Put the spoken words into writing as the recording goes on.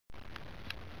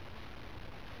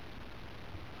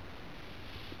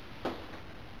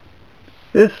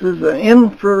This is an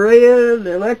infrared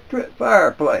electric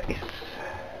fireplace.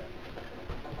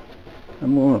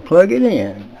 I'm going to plug it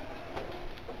in.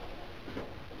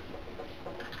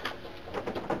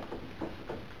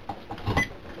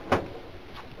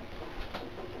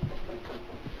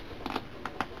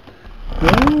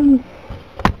 And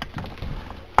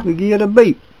we get a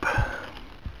beep.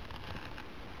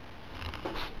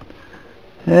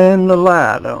 And the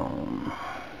light on.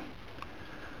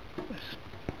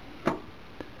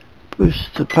 Push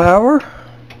the power.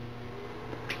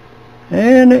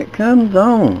 And it comes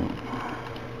on.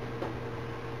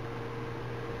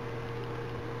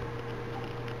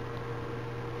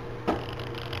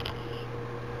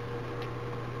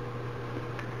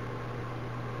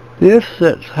 This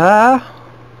sets high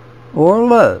or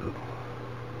low.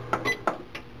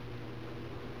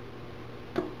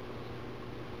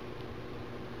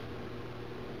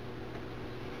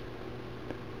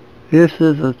 This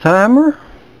is a timer.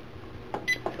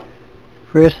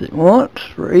 Press it once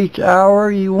for each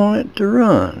hour you want it to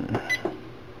run.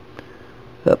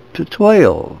 Up to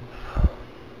 12.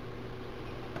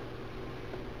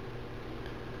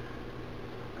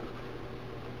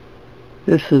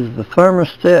 This is the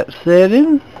thermostat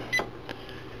setting.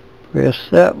 Press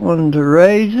that one to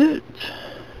raise it.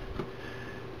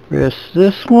 Press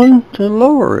this one to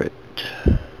lower it.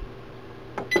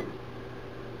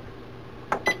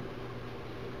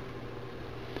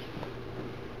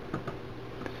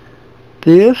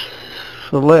 This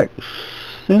selects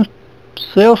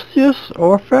Celsius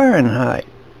or Fahrenheit.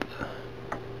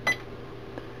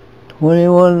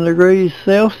 21 degrees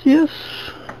Celsius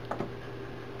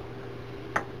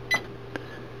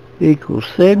equals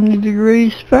 70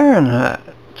 degrees Fahrenheit.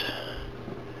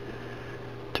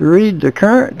 To read the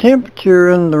current temperature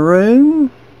in the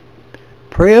room,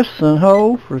 press and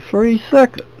hold for 3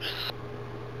 seconds.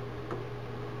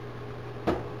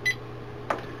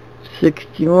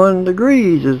 61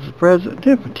 degrees is the present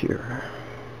temperature.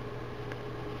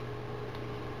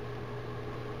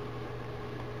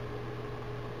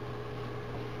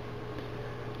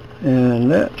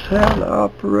 And that's how to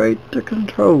operate the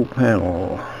control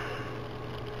panel.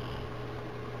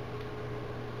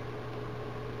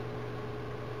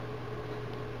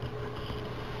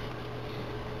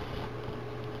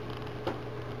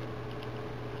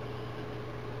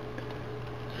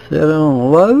 Set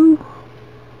on low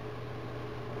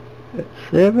at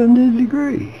 70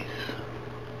 degrees.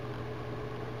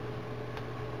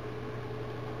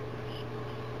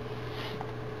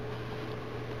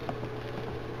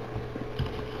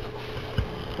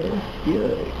 Let's get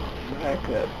a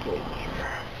backup picture.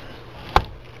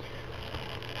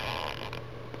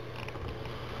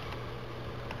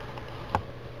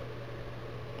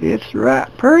 It's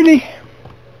right pretty.